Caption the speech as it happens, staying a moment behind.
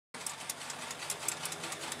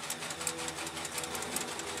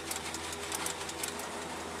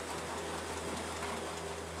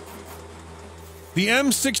The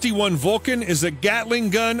M61 Vulcan is a Gatling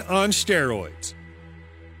gun on steroids.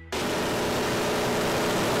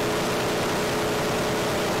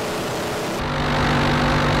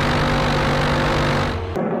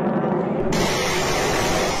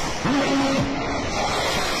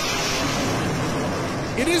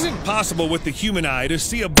 It isn't possible with the human eye to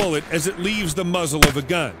see a bullet as it leaves the muzzle of a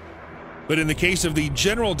gun. But in the case of the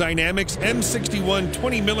General Dynamics M61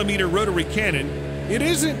 20mm rotary cannon, it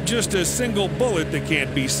isn't just a single bullet that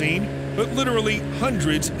can't be seen, but literally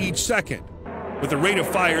hundreds each second. With a rate of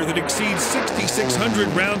fire that exceeds 6,600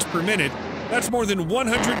 rounds per minute, that's more than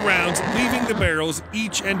 100 rounds leaving the barrels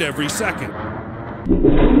each and every second.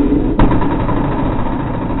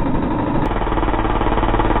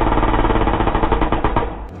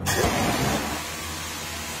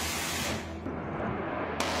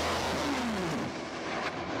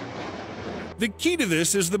 The key to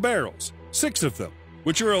this is the barrels, 6 of them,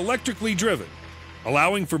 which are electrically driven,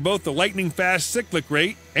 allowing for both the lightning-fast cyclic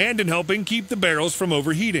rate and in helping keep the barrels from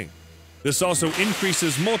overheating. This also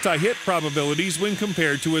increases multi-hit probabilities when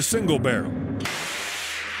compared to a single barrel.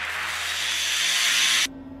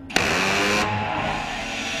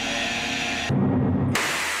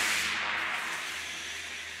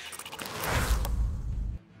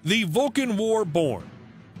 The Vulcan War Born.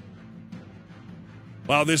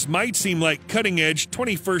 While this might seem like cutting-edge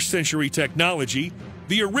 21st century technology,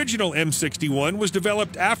 the original M61 was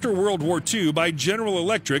developed after World War II by General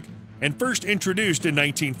Electric and first introduced in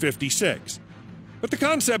 1956. But the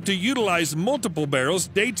concept to utilize multiple barrels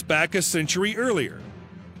dates back a century earlier.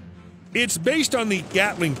 It's based on the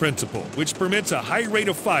Gatling principle, which permits a high rate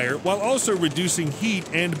of fire while also reducing heat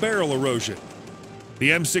and barrel erosion. The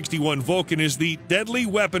M61 Vulcan is the deadly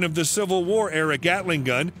weapon of the Civil War-era Gatling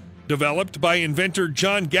gun, developed by inventor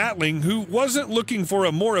John Gatling, who wasn't looking for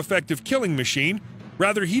a more effective killing machine.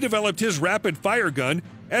 Rather, he developed his rapid-fire gun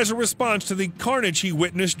as a response to the carnage he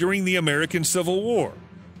witnessed during the American Civil War.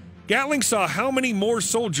 Gatling saw how many more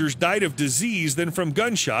soldiers died of disease than from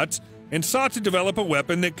gunshots and sought to develop a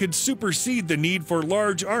weapon that could supersede the need for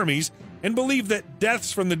large armies and believed that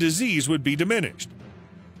deaths from the disease would be diminished.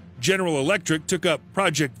 General Electric took up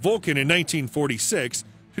Project Vulcan in 1946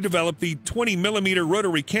 to develop the 20mm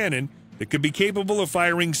rotary cannon that could be capable of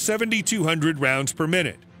firing 7,200 rounds per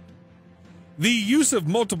minute. The use of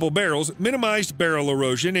multiple barrels minimized barrel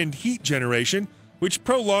erosion and heat generation, which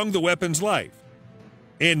prolonged the weapon's life.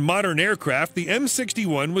 In modern aircraft, the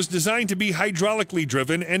M61 was designed to be hydraulically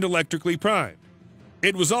driven and electrically primed.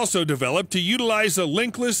 It was also developed to utilize a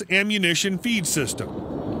linkless ammunition feed system.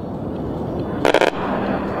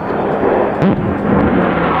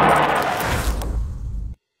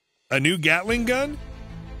 A new Gatling gun?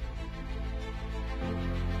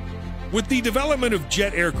 With the development of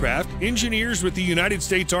jet aircraft, engineers with the United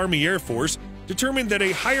States Army Air Force determined that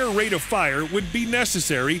a higher rate of fire would be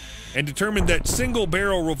necessary and determined that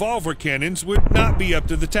single-barrel revolver cannons would not be up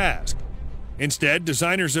to the task. Instead,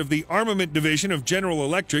 designers of the Armament Division of General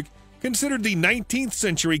Electric considered the 19th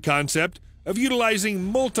century concept of utilizing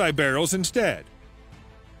multi-barrels instead.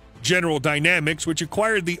 General Dynamics, which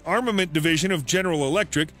acquired the Armament Division of General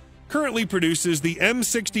Electric, currently produces the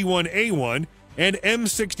M61A1 and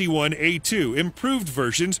M61A2 improved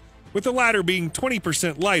versions, with the latter being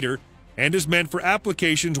 20% lighter and is meant for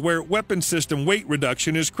applications where weapon system weight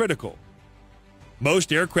reduction is critical.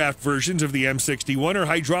 Most aircraft versions of the M61 are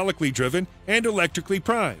hydraulically driven and electrically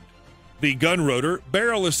primed. The gun rotor,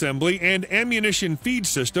 barrel assembly, and ammunition feed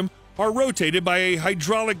system are rotated by a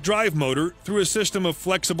hydraulic drive motor through a system of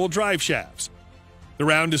flexible drive shafts. The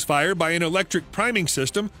round is fired by an electric priming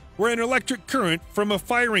system where an electric current from a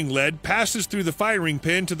firing lead passes through the firing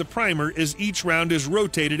pin to the primer as each round is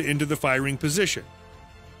rotated into the firing position.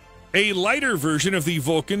 A lighter version of the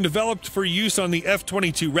Vulcan developed for use on the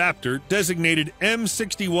F-22 Raptor, designated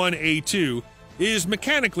M61A2, is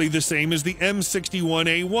mechanically the same as the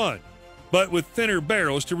M61A1, but with thinner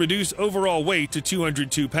barrels to reduce overall weight to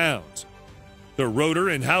 202 pounds. The rotor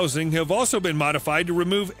and housing have also been modified to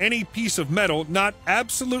remove any piece of metal not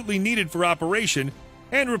absolutely needed for operation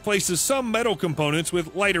and replaces some metal components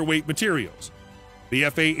with lighter weight materials. The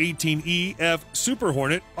FA-18E F Super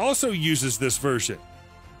Hornet also uses this version.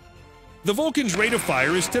 The Vulcan's rate of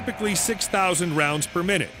fire is typically 6,000 rounds per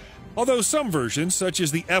minute, although some versions, such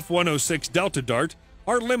as the F-106 Delta Dart,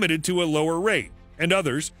 are limited to a lower rate, and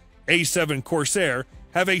others, A-7 Corsair,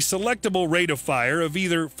 have a selectable rate of fire of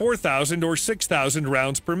either 4,000 or 6,000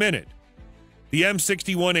 rounds per minute. The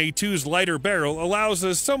M61A2's lighter barrel allows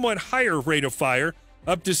a somewhat higher rate of fire,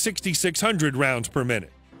 up to 6,600 rounds per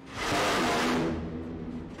minute.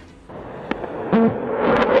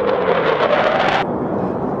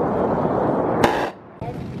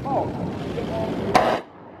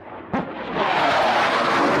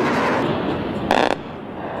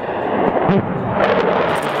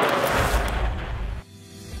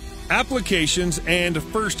 Applications and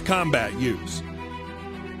first combat use.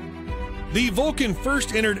 The Vulcan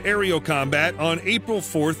first entered aerial combat on April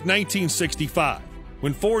 4, 1965,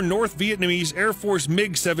 when 4 North Vietnamese Air Force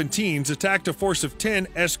MiG-17s attacked a force of 10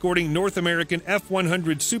 escorting North American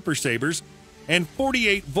F-100 Super Sabres and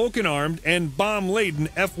 48 Vulcan-armed and bomb-laden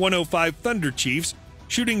F-105 Thunder Chiefs,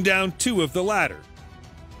 shooting down 2 of the latter.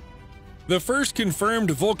 The first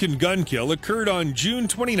confirmed Vulcan gun kill occurred on June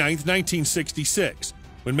 29, 1966,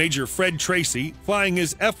 when Major Fred Tracy, flying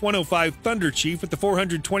his F-105 Thunder Chief with the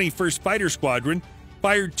 421st Fighter Squadron,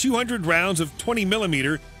 fired 200 rounds of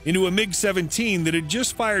 20mm into a MiG-17 that had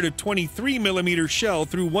just fired a 23mm shell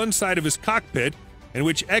through one side of his cockpit and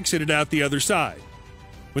which exited out the other side.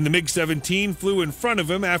 When the MiG-17 flew in front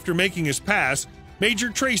of him after making his pass, Major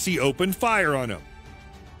Tracy opened fire on him.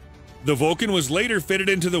 The Vulcan was later fitted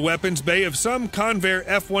into the weapons bay of some Convair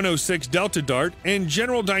F-106 Delta Dart and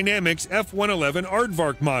General Dynamics F-111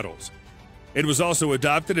 Aardvark models. It was also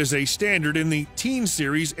adopted as a standard in the Teen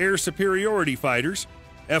Series Air Superiority Fighters,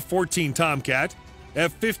 F-14 Tomcat,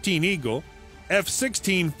 F-15 Eagle,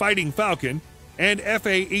 F-16 Fighting Falcon, and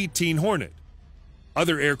FA-18 Hornet.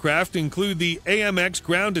 Other aircraft include the AMX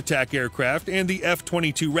ground attack aircraft and the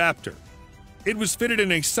F-22 Raptor. It was fitted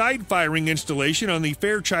in a side-firing installation on the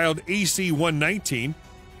Fairchild AC-119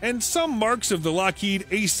 and some marks of the Lockheed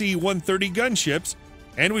AC-130 gunships,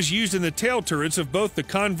 and was used in the tail turrets of both the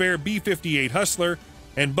Convair B-58 Hustler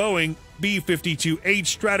and Boeing B-52H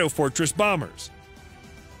Stratofortress bombers.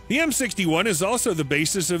 The M61 is also the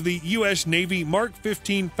basis of the U.S. Navy Mark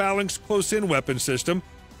 15 Phalanx close-in weapon system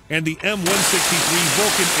and the M163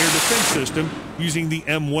 Vulcan air defense system using the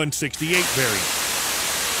M168 variant.